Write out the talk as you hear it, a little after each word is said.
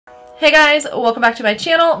Hey guys, welcome back to my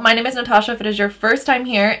channel. My name is Natasha if it is your first time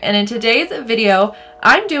here, and in today's video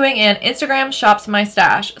I'm doing an Instagram shops my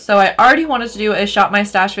stash. So I already wanted to do a shop my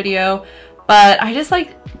stash video, but I just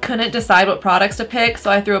couldn't decide what products to pick, so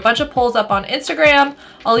I threw a bunch of polls up on Instagram.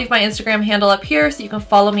 I'll leave my Instagram handle up here so you can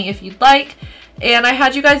follow me if you'd like, and I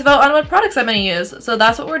had you guys vote on what products I'm going to use. So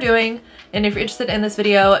that's what we're doing, and if you're interested in this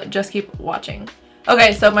video, just keep watching.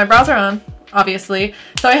 Okay, so my brows are on, obviously.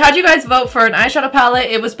 So I had you guys vote for an eyeshadow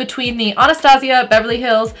palette. It was between the Anastasia Beverly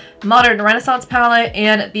Hills Modern Renaissance palette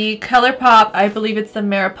and the Colourpop, I believe it's the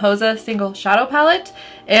Mariposa Single Shadow palette.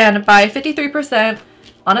 And by 53%,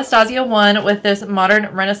 Anastasia won with this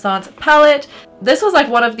Modern Renaissance palette. This was like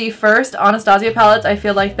one of the first Anastasia palettes I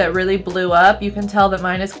feel like that really blew up. You can tell that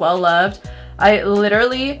mine is well loved. I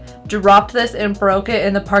literally dropped this and broke it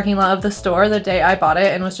in the parking lot of the store the day I bought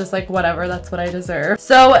it and was just like, whatever, that's what I deserve.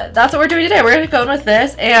 So that's what we're doing today. We're gonna go in with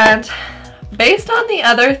this, and based on the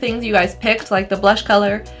other things you guys picked, like the blush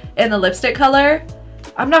color and the lipstick color,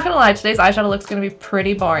 I'm not gonna lie, today's eyeshadow look's gonna be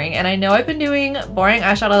pretty boring. And I know I've been doing boring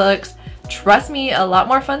eyeshadow looks. Trust me, a lot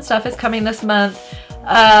more fun stuff is coming this month.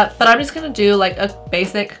 But I'm just gonna do like a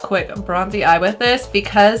basic quick bronzy eye with this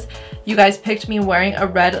because you guys picked me wearing a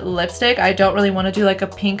red lipstick. I don't really want to do like a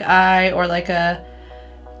pink eye or like a,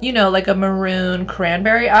 you know, like a maroon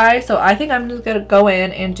cranberry eye. So I think I'm just gonna go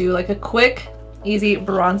in and do like a quick easy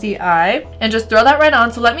bronzy eye and just throw that right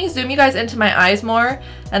on. So let me zoom you guys into my eyes more,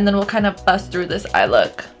 and then we'll kind of bust through this eye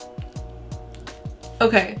look.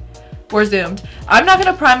 Okay, we're zoomed. I'm not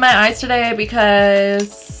gonna prime my eyes today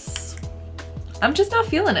because I'm just not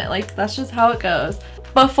feeling it. Like, that's just how it goes.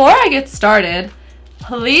 Before I get started,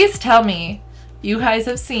 please tell me you guys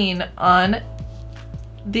have seen on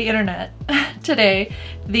the internet today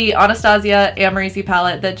the Anastasia Amrezy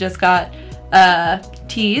palette that just got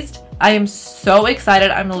teased. I am so excited.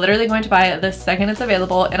 I'm literally going to buy it the second it's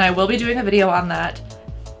available, and I will be doing a video on that,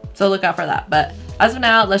 so look out for that. But as of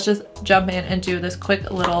now, let's just jump in and do this quick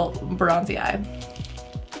little bronzy eye.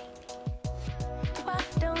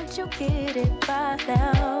 You get it by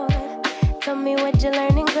now. Tell me what you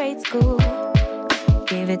learned in grade school.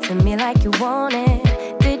 Give it to me like you want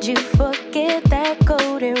it. Did you forget that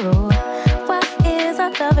golden rule? Why is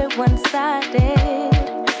our love at one-sided?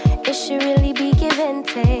 It should really be give and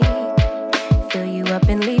take. Fill you up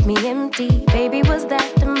and leave me empty. Baby, was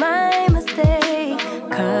that my mistake?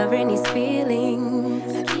 Covering these feelings,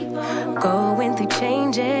 going through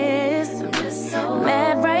changes. I'm just so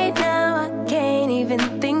mad right now, I can't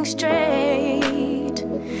even think straight.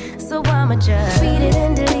 So I'ma just tweet it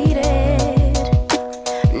and delete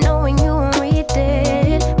it, knowing you won't read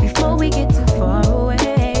it before we get too far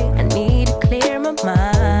away. I need to clear my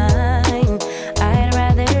mind. I'd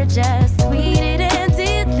rather just tweet it and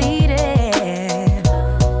delete it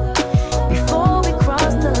before we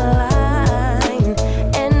cross the line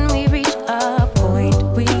and we reach a point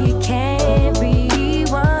we can't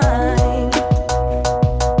rewind.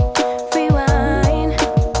 Rewind,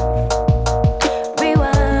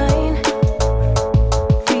 rewind,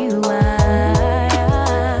 rewind.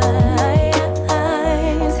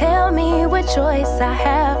 Tell me what choice I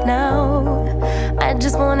have now. I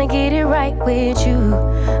just wanna get it right with you,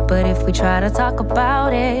 but if we try to talk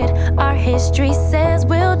about it, our history says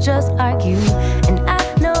we'll just argue. And I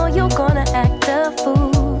know you're gonna act a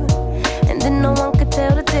fool, and then no one could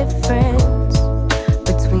tell the difference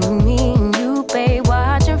between me and you, babe.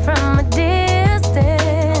 Watching from a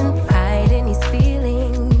distance, hiding these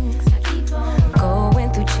feelings,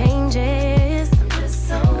 going through changes. I'm just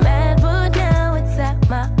so mad, but now it's at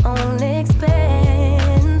my own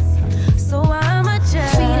expense. So I'ma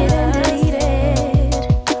just tweet it and delete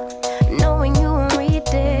it, knowing you won't read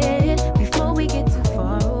it before we get too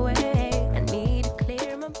far away. I need to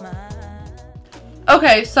clear my mind.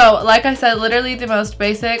 Okay, so like I said, literally the most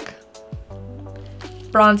basic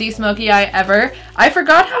bronzy smoky eye ever. I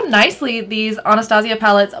forgot how nicely these Anastasia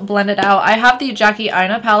palettes blended out. I have the Jackie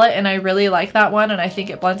Aina palette, and I really like that one, and I think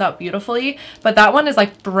it blends out beautifully. But that one is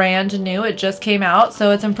like brand new. It just came out,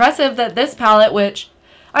 so it's impressive that this palette, which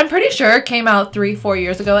I'm pretty sure came out 3-4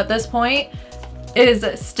 years ago at this point, is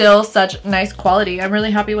still such nice quality. I'm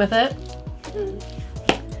really happy with it.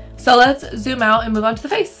 So let's zoom out and move on to the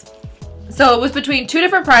face. So it was between two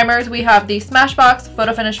different primers. We have the Smashbox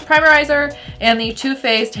Photo Finish Primerizer and the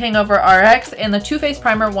Toofaced Hangover RX, and the Toofaced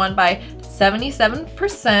primer won by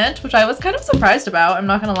 77%, which I was kind of surprised about, I'm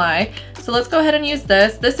not gonna lie. So let's go ahead and use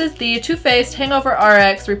this. This is the Toofaced Hangover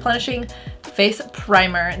RX Replenishing Face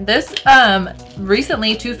Primer. This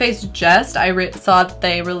recently Too Faced just saw that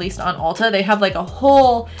they released on Ulta. They have like a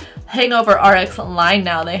whole Hangover RX line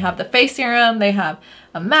now. They have the face serum, they have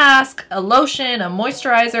a mask, a lotion, a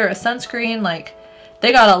moisturizer, a sunscreen. Like,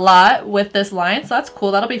 they got a lot with this line, so that's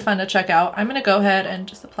cool. That'll be fun to check out. I'm gonna go ahead and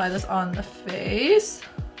just apply this on the face.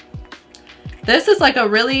 This is like a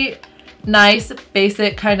really nice,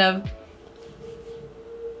 basic kind of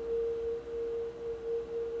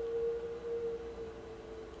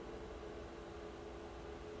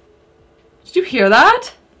Did you hear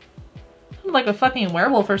that? I'm like a fucking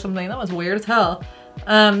werewolf or something. That was weird as hell.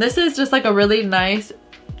 This is just like a really nice,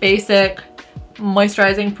 basic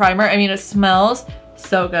moisturizing primer. I mean, it smells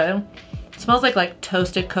so good. It smells like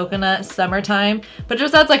toasted coconut, summertime, but it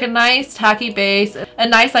just adds like a nice tacky base, a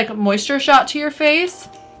nice like moisture shot to your face,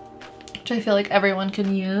 which I feel like everyone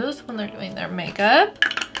can use when they're doing their makeup.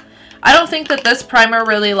 I don't think that this primer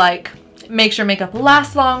really like makes your makeup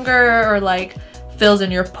last longer or like fills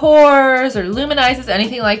in your pores or luminizes,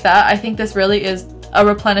 anything like that. I think this really is a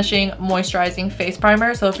replenishing, moisturizing face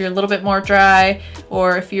primer. So if you're a little bit more dry,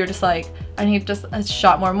 or if you're just like, I need just a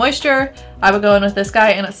shot more moisture, I would go in with this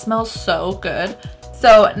guy, and it smells so good.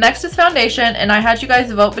 So next is foundation, and I had you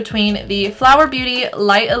guys vote between the Flower Beauty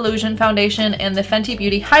Light Illusion Foundation and the Fenty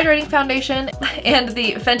Beauty Hydrating Foundation, and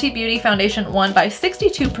the Fenty Beauty Foundation won by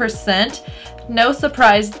 62%. No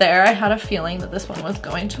surprise there. I had a feeling that this one was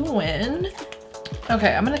going to win.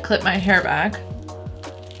 Okay, I'm gonna clip my hair back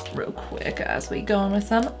real quick as we go in with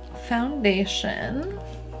some foundation.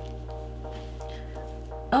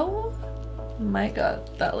 Oh my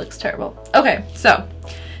god, that looks terrible. Okay, so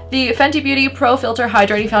the Fenty Beauty Pro Filtr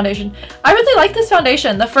Hydrating Foundation. I really like this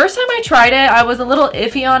foundation. The first time I tried it, I was a little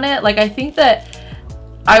iffy on it. Like, I think that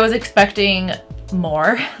I was expecting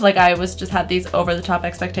more. Like, I just had these over-the-top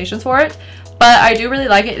expectations for it. But I do really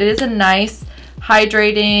like it. It is a nice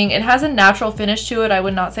hydrating. It has a natural finish to it. I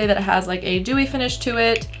would not say that it has like a dewy finish to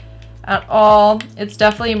it at all. It's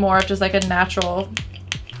definitely more of just like a natural,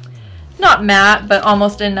 not matte, but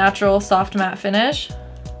almost a natural soft matte finish.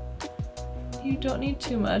 You don't need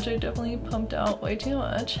too much. I definitely pumped out way too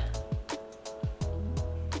much.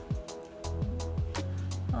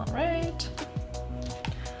 All right.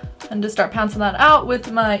 And to start pouncing that out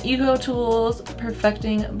with my Ego Tools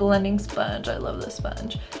Perfecting Blending Sponge. I love this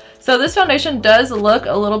sponge. So this foundation does look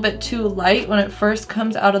a little bit too light when it first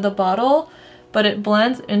comes out of the bottle, but it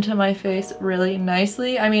blends into my face really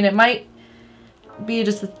nicely. I mean, it might be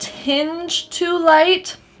just a tinge too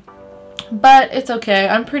light, but it's okay.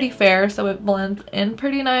 I'm pretty fair, so it blends in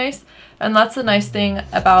pretty nice. And that's the nice thing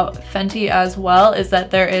about Fenty as well, is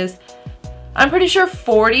that there is, I'm pretty sure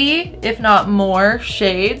 40, if not more,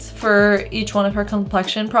 shades for each one of her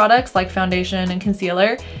complexion products, like foundation and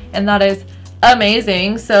concealer, and that is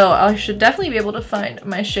amazing. So I should definitely be able to find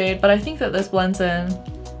my shade, but I think that this blends in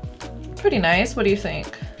pretty nice. What do you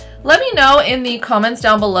think? Let me know in the comments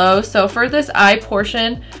down below. So for this eye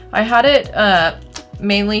portion, I had it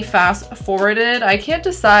mainly fast forwarded. I can't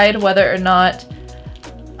decide whether or not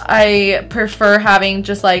I prefer having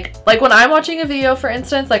just like when I'm watching a video, for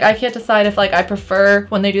instance, like I can't decide if like I prefer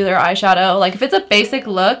when they do their eyeshadow. Like if it's a basic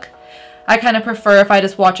look, I kind of prefer if I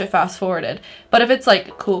just watch it fast forwarded. But if it's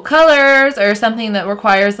like cool colors or something that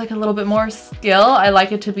requires like a little bit more skill, I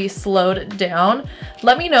like it to be slowed down.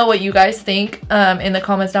 Let me know what you guys think in the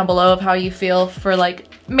comments down below of how you feel for like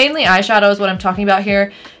mainly eyeshadow is what I'm talking about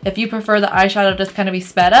here. If you prefer the eyeshadow just kind of be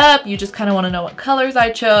sped up, you just kind of want to know what colors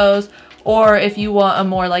I chose, or if you want a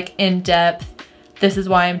more like in-depth, this is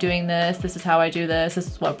why I'm doing this, this is how I do this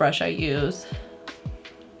is what brush I use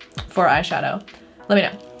for eyeshadow. Let me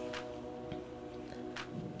know.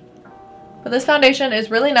 But this foundation is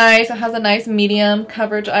really nice. It has a nice medium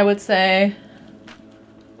coverage, I would say.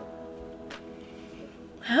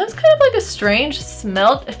 It has kind of like a strange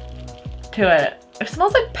smell to it. It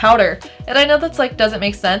smells like powder. And I know that's like doesn't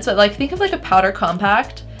make sense, but like think of like a powder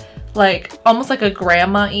compact. Like almost like a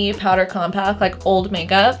grandma-y powder compact, like old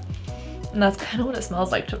makeup. And that's kind of what it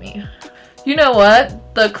smells like to me. You know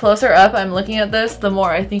what? The closer up I'm looking at this, the more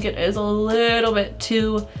I think it is a little bit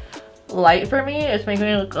too light for me. It's making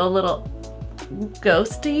me look a little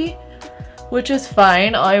ghosty, which is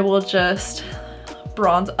fine. I will just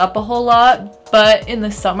bronze up a whole lot, but in the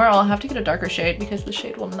summer I'll have to get a darker shade because the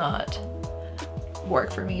shade will not work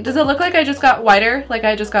for me. Does it look like I just got whiter, like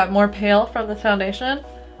I just got more pale from the foundation?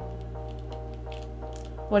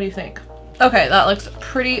 What do you think? Okay, that looks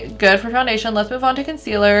pretty good for foundation. Let's move on to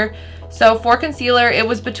concealer. So for concealer, it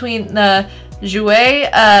was between the Jouer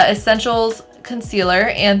Essentials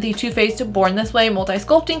Concealer and the Too Faced Born This Way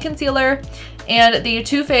Multi-Sculpting Concealer. And the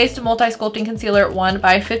Too Faced Multi-Sculpting Concealer won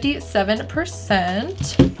by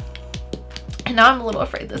 57%. And now I'm a little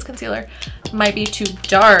afraid this concealer might be too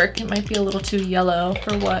dark. It might be a little too yellow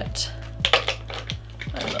for what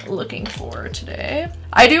I'm looking for today.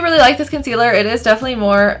 I do really like this concealer. It is definitely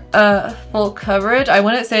more full coverage. I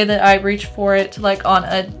wouldn't say that I reach for it like on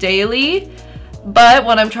a daily, but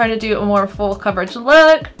when I'm trying to do a more full coverage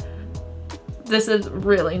look, this is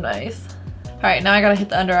really nice. All right, now I gotta hit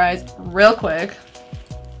the under eyes real quick.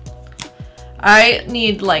 I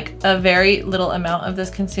need like a very little amount of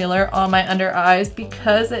this concealer on my under eyes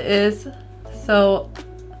because it is so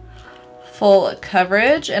full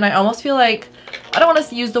coverage, and I almost feel like, I don't want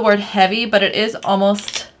to use the word heavy, but it is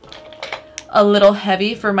almost a little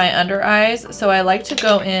heavy for my under eyes. So I like to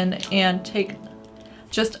go in and take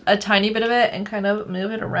just a tiny bit of it and kind of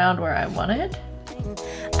move it around where I want it.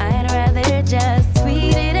 I'd rather just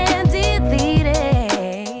tweet it and delete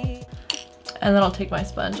it. And then I'll take my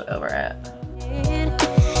sponge over it.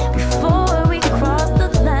 Before we cross the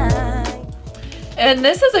line. And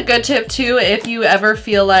this is a good tip too if you ever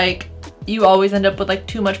feel like you always end up with like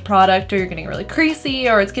too much product, or you're getting really creasy,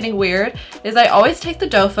 or it's getting weird, is I always take the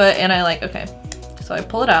doe foot and I like, okay, so I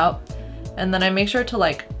pull it out and then I make sure to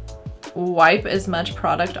like wipe as much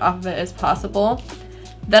product off of it as possible.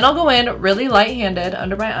 Then I'll go in really light-handed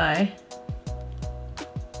under my eye,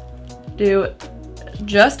 do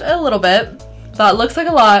just a little bit. So it looks like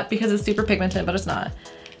a lot because it's super pigmented, but it's not.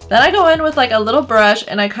 Then I go in with like a little brush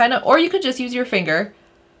and I kind of, or you could just use your finger,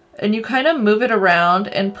 and you kind of move it around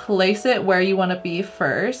and place it where you want to be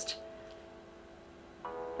first.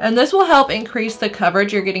 And this will help increase the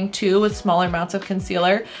coverage you're getting too with smaller amounts of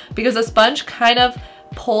concealer, because the sponge kind of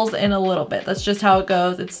pulls in a little bit. That's just how it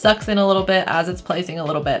goes. It sucks in a little bit as it's placing a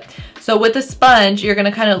little bit. So with the sponge, you're going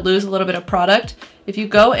to kind of lose a little bit of product. If you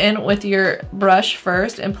go in with your brush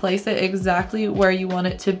first and place it exactly where you want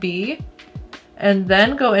it to be, and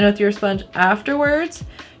then go in with your sponge afterwards,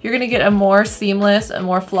 you're going to get a more seamless and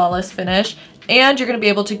more flawless finish, and you're going to be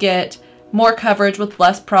able to get more coverage with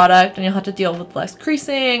less product, and you'll have to deal with less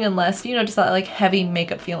creasing and less, you know, just that like heavy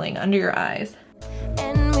makeup feeling under your eyes.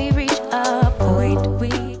 And we reach a point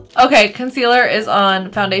Okay, concealer is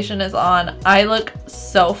on, foundation is on. I look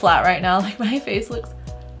so flat right now. Like my face looks,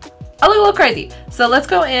 I look a little crazy. So let's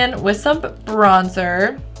go in with some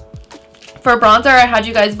bronzer. For bronzer, I had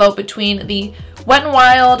you guys vote between the Wet n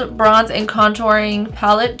Wild Bronze and Contouring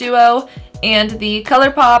Palette Duo and the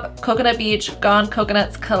Colourpop Coconut Beach Gone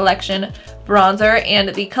Coconuts Collection Bronzer and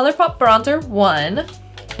the Colourpop Bronzer 1.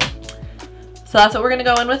 So that's what we're going to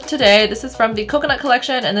go in with today. This is from the Coconut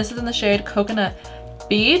Collection, and this is in the shade Coconut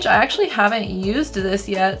Beach. I actually haven't used this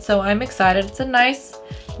yet, so I'm excited. It's a nice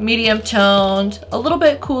medium toned, a little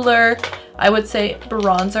bit cooler, I would say,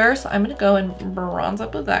 bronzer. So I'm going to go and bronze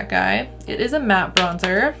up with that guy. It is a matte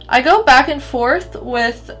bronzer. I go back and forth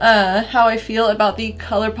with how I feel about the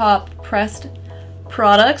Colourpop pressed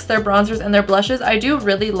products, their bronzers and their blushes. I do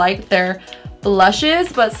really like their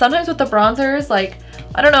blushes, but sometimes with the bronzers, like,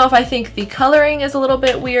 I don't know if I think the coloring is a little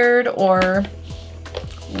bit weird or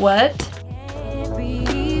what.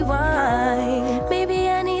 Maybe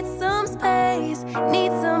I need some space,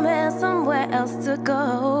 need somewhere else to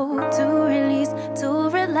go, to release, to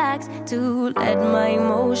relax, to let my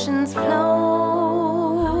emotions flow.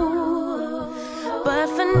 But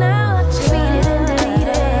for now, I tweet it and delete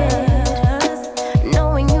it,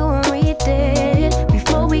 knowing you won't read it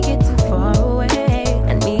before we get too far away.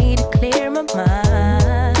 I need to clear my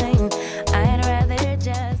mind. I'd rather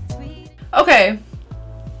just tweet. Okay,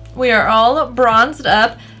 we are all bronzed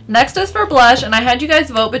up. Next is for blush, and I had you guys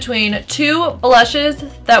vote between two blushes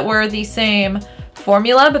that were the same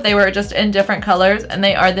formula, but they were just in different colors, and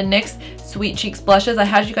they are the NYX Sweet Cheeks blushes. I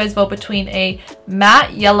had you guys vote between a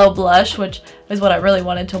matte yellow blush, which is what I really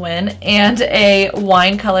wanted to win, and a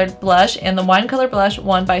wine colored blush, and the wine colored blush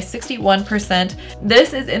won by 61%.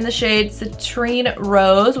 This is in the shade Citrine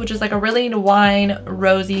Rose, which is like a really wine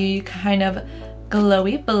rosy kind of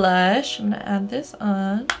glowy blush. I'm gonna add this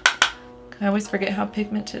on. I always forget how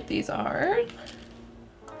pigmented these are.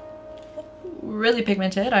 Really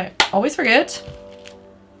pigmented, I always forget.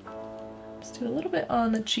 Let's do a little bit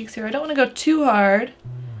on the cheeks here. I don't want to go too hard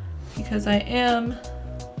because I am,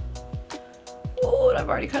 oh, I've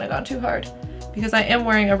already kind of gone too hard because I am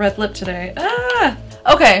wearing a red lip today. Ah!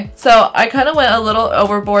 Okay, so I kind of went a little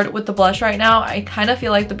overboard with the blush right now. I kind of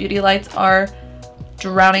feel like the beauty lights are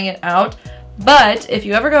drowning it out. But if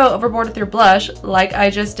you ever go overboard with your blush, like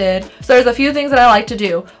I just did, so there's a few things that I like to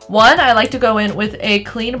do. One, I like to go in with a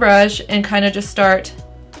clean brush and kind of just start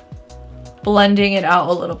blending it out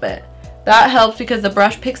a little bit. That helps because the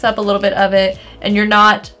brush picks up a little bit of it, and you're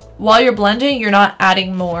not, while you're blending, you're not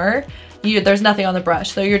adding more. There's nothing on the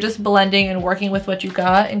brush, so you're just blending and working with what you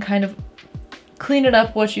got and kind of cleaning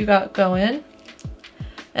up what you got going.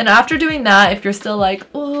 And after doing that, if you're still like,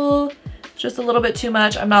 oh, just a little bit too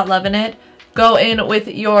much. I'm not loving it. Go in with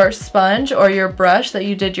your sponge or your brush that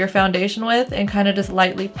you did your foundation with and kind of just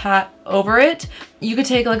lightly pat over it. You could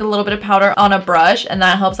take like a little bit of powder on a brush and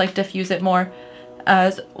that helps like diffuse it more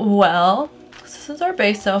as well. This is our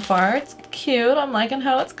base so far. It's cute. I'm liking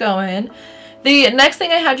how it's going. The next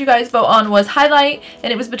thing I had you guys vote on was highlight,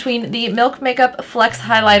 and it was between the Milk Makeup Flex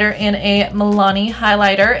Highlighter and a Milani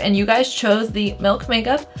highlighter, and you guys chose the Milk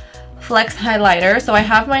Makeup Flex Highlighter. So I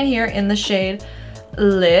have mine here in the shade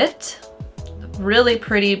Lit. Really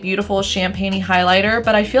pretty, beautiful champagne-y highlighter,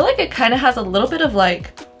 but I feel like it kind of has a little bit of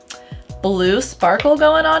like blue sparkle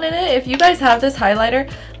going on in it. If you guys have this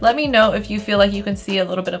highlighter, let me know if you feel like you can see a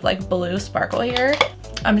little bit of like blue sparkle here.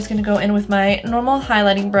 I'm just gonna go in with my normal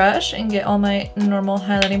highlighting brush and get all my normal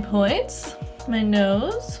highlighting points. My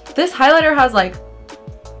nose. This highlighter has like,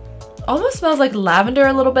 almost smells like lavender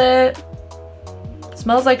a little bit.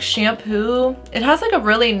 Smells like shampoo. It has like a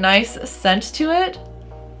really nice scent to it.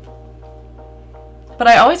 But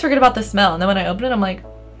I always forget about the smell, and then when I open it, I'm like,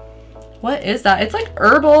 what is that? It's like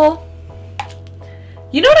herbal.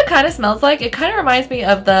 You know what it kind of smells like? It kind of reminds me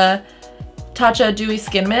of the Tatcha Dewy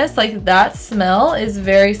Skin Mist. Like that smell is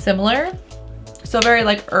very similar. So very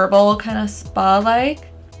like herbal, kind of spa-like.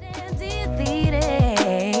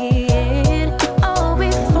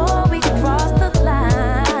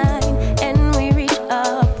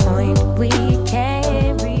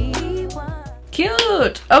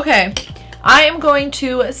 Cute. Okay, I am going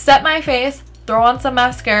to set my face, throw on some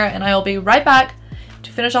mascara, and I will be right back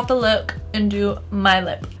to finish off the look and do my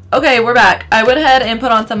lip. Okay, we're back. I went ahead and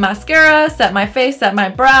put on some mascara, set my face, set my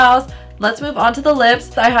brows. Let's move on to the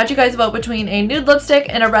lips. I had you guys vote between a nude lipstick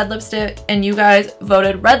and a red lipstick, and you guys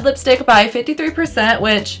voted red lipstick by 53%,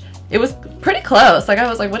 which it was pretty close. Like I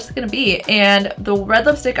was like, what's it gonna be? And the red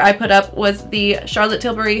lipstick I put up was the Charolette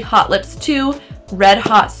Tilbury Hot Lips 2 Red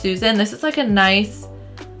Hot Susan. This is like a nice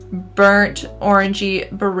burnt orangey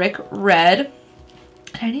brick red.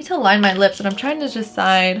 And I need to line my lips, and I'm trying to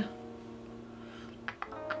decide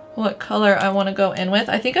what color I want to go in with.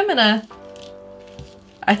 I think I'm gonna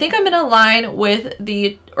line with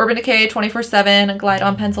the Urban Decay 24/7 Glide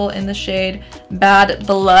On Pencil in the shade Bad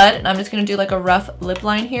Blood, and I'm just gonna do like a rough lip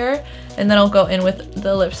line here, and then I'll go in with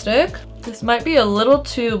the lipstick. This might be a little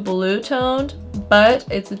too blue toned, but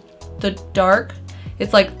it's the dark.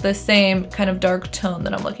 It's like the same kind of dark tone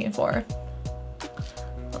that I'm looking for.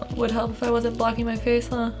 Would help if I wasn't blocking my face,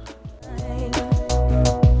 huh?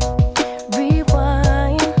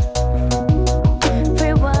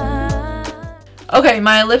 Okay,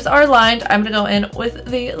 my lips are lined. I'm gonna go in with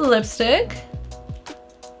the lipstick.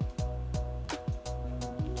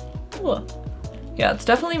 Ooh. Yeah, it's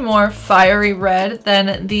definitely more fiery red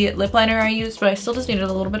than the lip liner I used, but I still just needed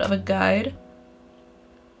a little bit of a guide.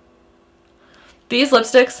 These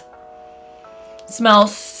lipsticks smell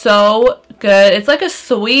so good. It's like a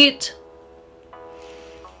sweet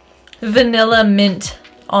vanilla mint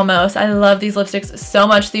almost. I love these lipsticks so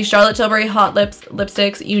much. These Charolette Tilbury Hot Lips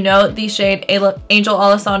lipsticks, you know the shade Angel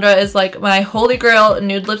Alessandra is like my holy grail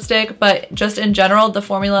nude lipstick, but just in general, the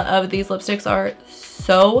formula of these lipsticks are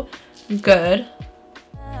so good.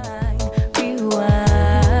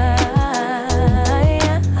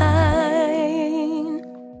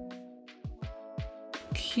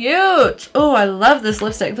 Cute. Oh, I love this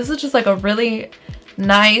lipstick. This is just like a really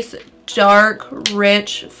nice, dark,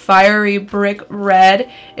 rich, fiery brick red.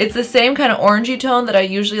 It's the same kind of orangey tone that I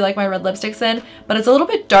usually like my red lipsticks in, but it's a little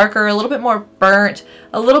bit darker, a little bit more burnt,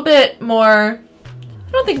 a little bit more,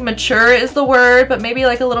 I don't think mature is the word, but maybe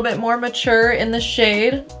like a little bit more mature in the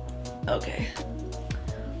shade. Okay,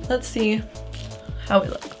 let's see how we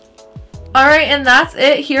look. All right, and that's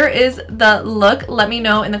it. Here is the look. Let me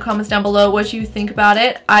know in the comments down below what you think about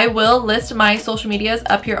it. I will list my social medias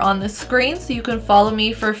up here on the screen so you can follow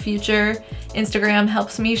me for future Instagram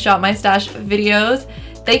Helps Me Shop My Stash videos.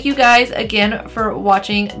 Thank you guys again for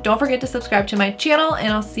watching. Don't forget to subscribe to my channel,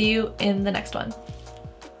 and I'll see you in the next one.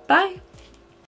 Bye.